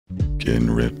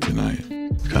Getting ripped tonight.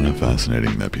 It's kind of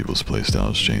fascinating that people's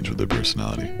playstyles change with their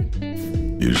personality.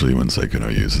 Usually when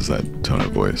Sykkuno uses that tone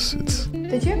of voice, it's...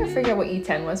 Did you ever figure out what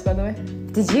E10 was, by the way?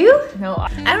 Did you? No. I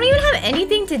don't even have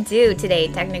anything to do today,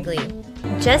 technically.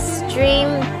 Just stream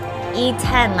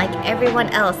E10 like everyone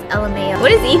else, LMAO.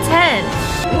 What is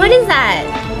E10? What is that?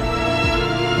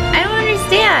 I don't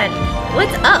understand.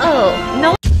 What's uh-oh?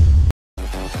 No.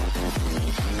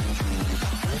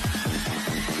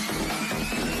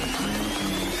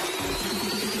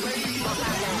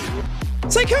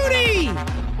 Sykkunu!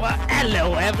 Well,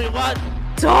 hello everyone!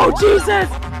 Oh, Jesus!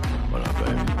 What up,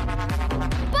 baby?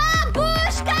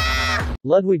 Babushka!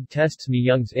 Ludwig tests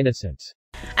Miyoung'S Innocence.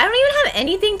 I don't even have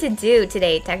anything to do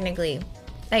today, technically.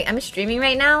 Like, I'm streaming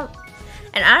right now,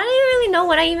 and I don't even really know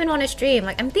what I even want to stream.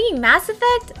 Like, I'm thinking Mass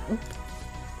Effect,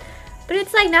 but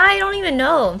it's like, now I don't even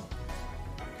know.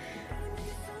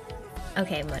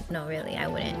 Okay, but no, really, I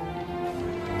wouldn't.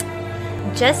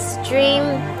 Just stream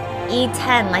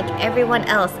E10 like everyone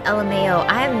else, LMAO.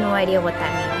 I have no idea what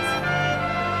that means.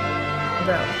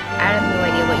 Bro, I have no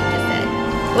idea what you just said.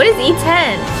 What is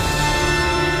E10?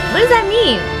 What does that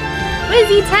mean? What is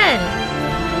E10?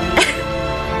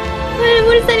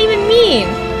 what does that even mean?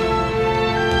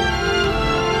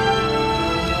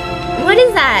 What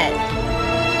is that?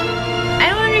 I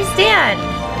don't understand.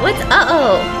 What's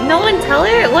uh-oh? No one tell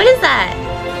her? What is that?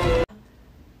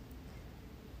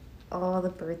 All the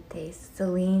birthdays.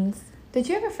 Celine's. Did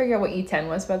you ever figure out what E10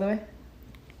 was, by the way?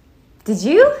 Did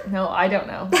you? No, I don't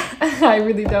know. I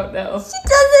really don't know. She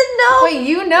doesn't know. Wait,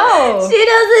 you know. She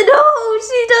doesn't know.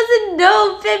 She doesn't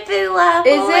know. Pippin laugh.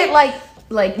 Is it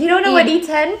like you don't know what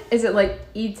E10? Is it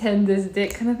like E10 this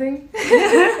dick kind of thing?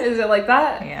 Is it like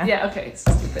that? Yeah. Yeah, okay, it's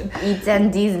stupid.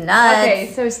 E10 these nuts.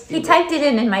 Okay, so stupid. He typed it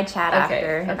in my chat Okay,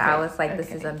 after, and okay, I was like, this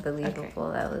okay, is unbelievable.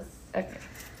 okay. That was... Okay.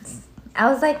 I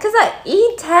was like, because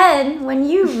E10, when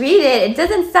you read it, it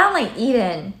doesn't sound like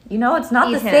Eden. You know, it's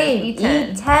not the same.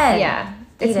 E10. E10. Yeah.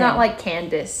 It's Eden. not like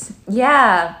Candace.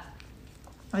 Yeah.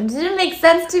 It didn't make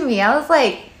sense to me. I was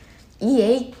like,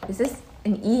 EA? Is this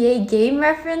an EA game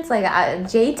reference? Like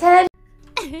J10?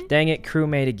 Dang it,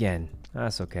 crewmate again.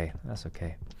 That's okay. That's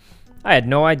okay. I had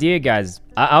no idea, guys.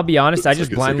 I'll be honest. I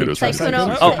just blindly.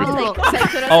 Sykkuno.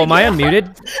 Oh, am I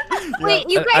unmuted? Wait,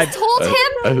 you guys told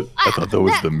him? I thought that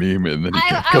was the meme, and then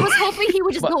I was hoping he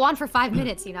would just go on for 5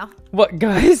 minutes, you know? What,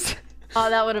 guys? Oh,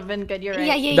 that would have been good. You're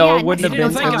right. Yeah. No, it wouldn't have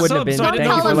been. Don't It wouldn't have been. Don't Thank you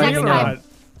tell for him letting next me time. know.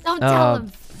 Don't tell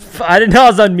him. I didn't know I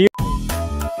was on mute.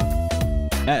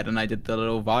 And I did the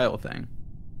little vial thing.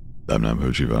 I'm not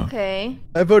Moji vote. Okay.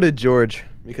 I voted George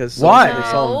because Why? I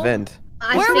saw him vent.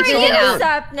 Where were you,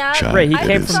 Sapnap? Chat, Right, he it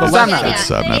came is- from the it's- left It's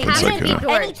side. Sapnap and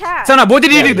Sykkuno. Any task. Sana, what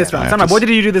did you do this I round? have Sana, to what did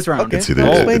you do this round? Okay, It's either-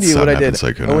 I'll explain to it's you what I Sapnap did. and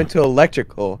Sykkuno. I went to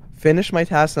electrical, finished my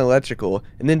task in electrical,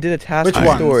 and then did a task Which in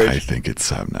one? storage. I think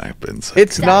it's Sapnap and Sykkuno.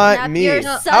 It's not Sapnap, me. you're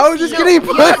I was just sus. getting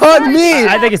No, put you're on me.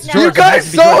 I think it's You George. You guys It has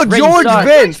to be saw Ray, you George saw it.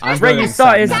 vent. Ray, you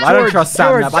saw it. It's I don't trust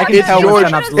George. Sapnap. I can It's tell George.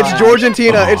 when Sapnap's It's lying. George and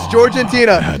Tina. It's George and I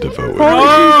Tina. had to vote with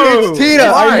It's Tina.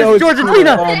 I know. George and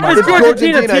Tina. It's George and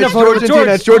Tina. Tina It's voted George and George.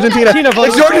 Tina. It's George and Tina. Tina voted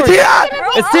It's George and George. Tina.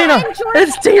 It's Tina.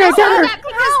 It's Tina. Get her.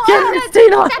 Get her. It's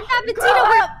Tina. Sapnap and Tina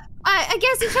were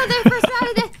against each other first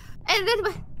round, and then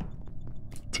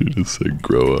Tina said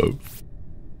grow up.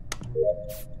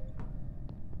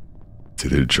 It's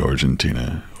either George and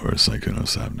Tina or Sykkuno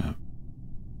Sapnap.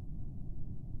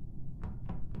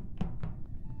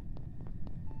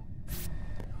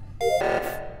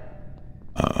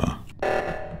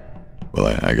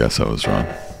 Well, I guess I was wrong.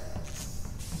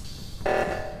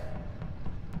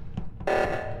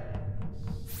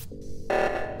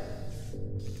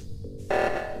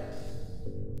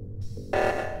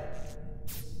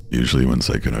 Usually when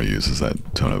Sykkuno uses that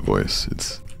tone of voice,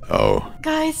 it's, oh,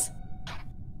 Guys,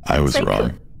 I was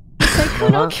wrong.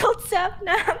 Sykkuno killed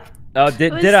Sapnap. Oh,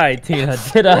 did I, Tina?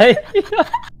 Did I?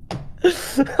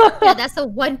 yeah, that's the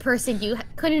one person you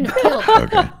couldn't have killed.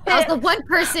 Okay. That was the one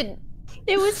person.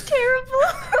 It was terrible.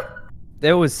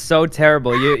 It was so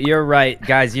terrible. You're right,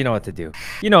 guys. You know what to do.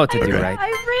 You know what to do, right? I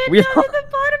ran We down to the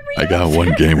bottom. I got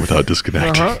one game without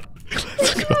disconnecting.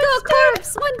 Let's go. Go,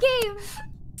 corpse, one game.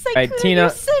 All right,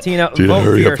 Tina, Tina, vote for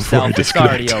hurry up before yourself. I It's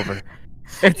already disconnect. over.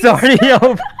 It's already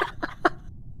over.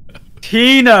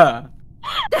 Tina!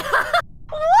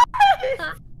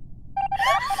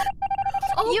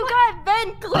 Oh You my- got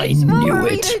vent glitch. I What knew were we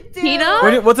it. to do?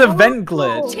 Tina? What's a vent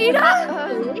glitch?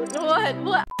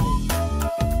 What?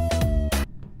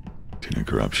 Tina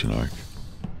corruption arc.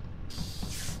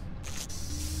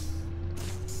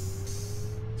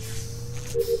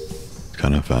 It's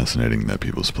kind of fascinating that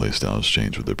people's playstyles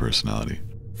change with their personality.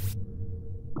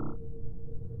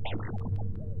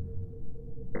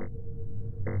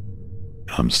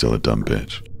 I'm still a dumb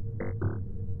bitch.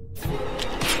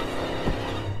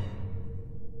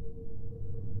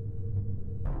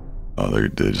 Oh,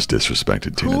 they just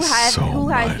disrespected Tina so who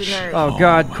has much. the nerve? Oh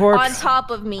God, On corpse.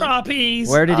 top of me.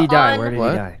 Where did he die? Where did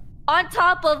What? he die? On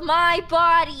top of my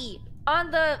body. On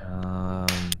the.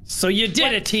 So you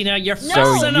did it, Tina. You're No. So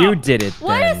fessing you up. did it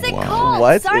What then. is it Wow. called?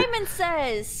 What? Simon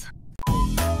says.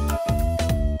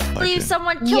 I believe Okay.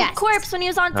 someone killed Yes. Corpse when he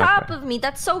was on top of me.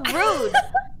 That's so rude.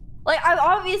 Like, I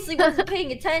obviously wasn't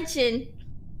paying attention.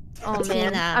 Oh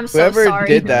man, Tina. I'm so Whoever sorry.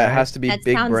 did that has to be That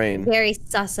big sounds brain. very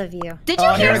sus of you. Did you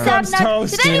Oh, hear here comes Snap?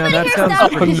 Toast. Did Tina, anyone that hear sounds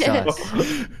Snap? pretty Did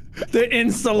sus. The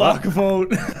insta-lock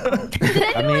vote.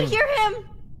 anyone mean- hear him?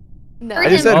 No. I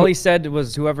just said, All he said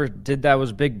was whoever did that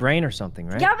was big brain or something,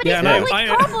 right? Yeah, but Yeah, he's no, probably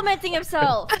I- complimenting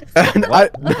himself.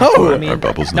 no. Our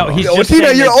bubble's no, not he's on. just Tina,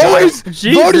 saying you're that always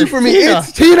Jesus, voting for me. Tina.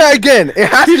 It's Tina again. It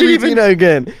has to be Tina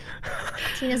again.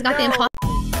 Tina's got the impossible.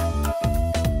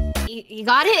 You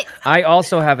got it? I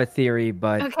also have a theory,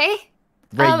 but Okay.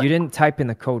 Ray, you didn't type in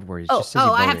the code word. You just said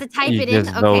you I have voted. to type You it in? just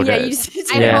Okay. voted. Yeah, you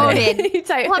just I Yeah. voted. You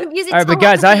type- Well, I'm using All right, but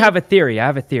guys, I have telepathy. a theory. I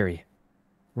have a theory.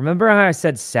 Remember how I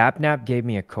said Sapnap gave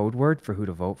me a code word for who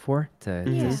to vote for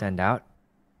to send out?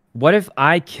 What if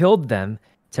I killed them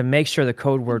to make sure the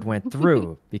code word went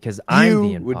through because I'm the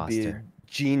You would be a imposter?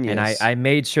 genius. And I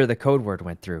made sure the code word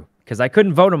went through because I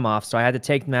couldn't vote him off, so I had to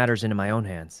take matters into my own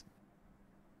hands.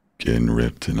 Getting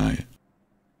ripped tonight.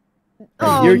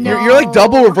 Oh, you're like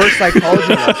double reverse psychology.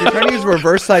 Now. You're trying to use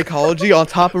reverse psychology on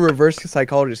top of reverse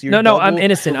psychologist. You're No, I'm double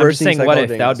innocent. I'm just reversing saying, what if?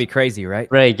 That would psychology. be crazy, right?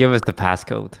 Ray, give us the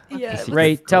passcode. Yeah.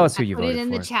 Ray, tell us who you Put it voted in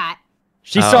the for. chat.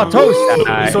 She saw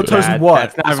Toast. So Toast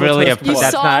what? That's not really a. You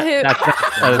That's saw not. him. That's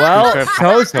not. Well,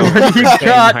 Toast, what do you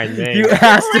got? You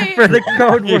asked him for the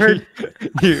code word.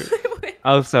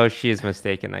 Also, she is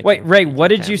mistaken. I Wait, think. Ray, what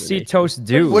did you Can't see relate. Toast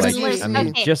do? What Like, did you I mean,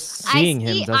 Okay, just seeing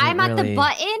him doesn't I'm at really... the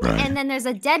button, Right. and then there's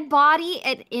a dead body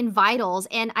in Vitals,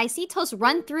 and I see Toast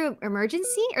run through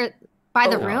emergency or by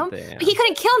the room, damn. but he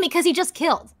couldn't kill me because he just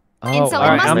killed. Oh, And so it all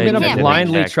right, must I'm be gonna him.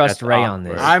 blindly Check, trust that's Ray on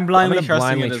this. awkward. I'm blindly gonna trusting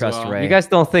blindly it as trust well. Ray. You guys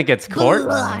don't think it's court? It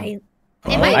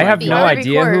Oh, might I have be. no Probably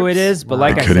idea who it corpse. is, but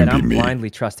like It I couldn't said, be I'm me. blindly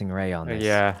trusting Ray on this.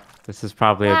 Yeah, this is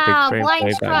probably a Wow, big brain blind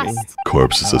play by me. trust.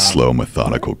 Corpse is a slow,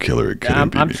 methodical killer. It couldn't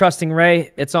be I'm me. trusting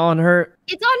Ray. It's all on her.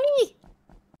 It's on me.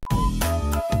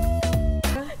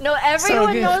 No,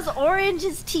 everyone good. knows orange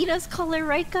is Tina's color,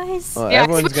 right, guys? Well, Yeah,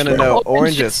 everyone's gonna switch know for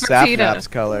orange orange is for Tina. Sapnap's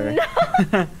color.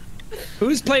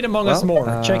 Who's played Among Us Well,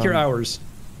 more? Check your hours.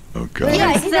 Oh god.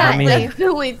 Yeah, exactly.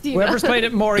 Definitely Tina. Whoever's played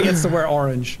it more gets to wear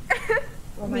orange.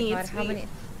 Oh my god, how many?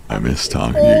 I miss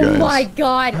talking to you guys.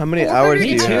 god. How many hours do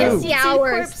you too. have? 50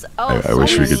 hours. Corpse. Oh, I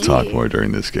wish we so could talk many. more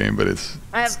during this game, but it's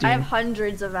I have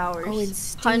hundreds of hours. Oh,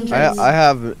 it's hundreds. I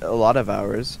have a lot of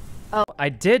hours. I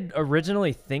did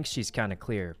originally think she's kind of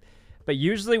clear, but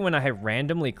usually when I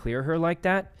randomly clear her like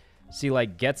that, she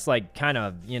like gets like kind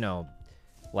of, you know,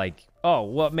 like, oh,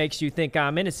 what makes you think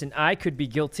I'm innocent? I could be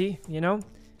guilty, you know?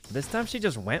 This time she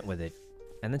just went with it.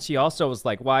 And then she also was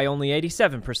like, why only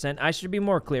 87%? I should be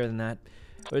more clear than that.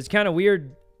 But it's kind of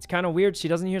weird. It's kind of weird. She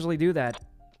doesn't usually do that.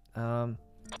 Let's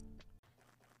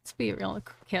be real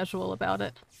casual about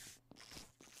it.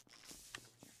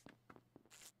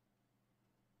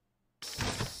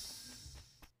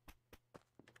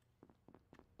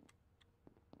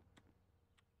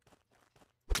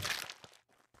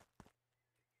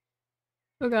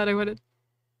 Oh god, I would've...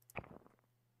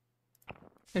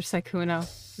 There's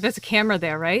Sykuno. There's a camera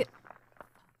there, right?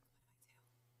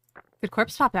 Did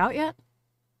Corpse pop out yet?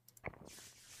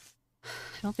 I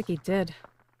don't think he did.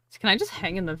 Can I just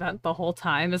hang in the vent the whole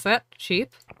time? Is that cheap?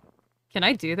 Can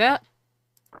I do that?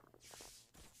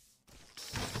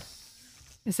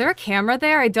 Is there a camera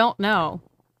there? I don't know.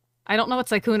 I don't know what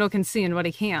Sykuno can see and what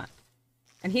he can't.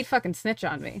 And he'd fucking snitch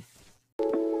on me.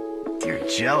 You're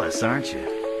jealous, aren't you?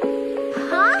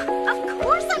 Huh? Of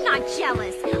course I'm not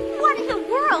jealous. What in the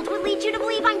world would lead you to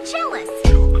believe I'm jealous?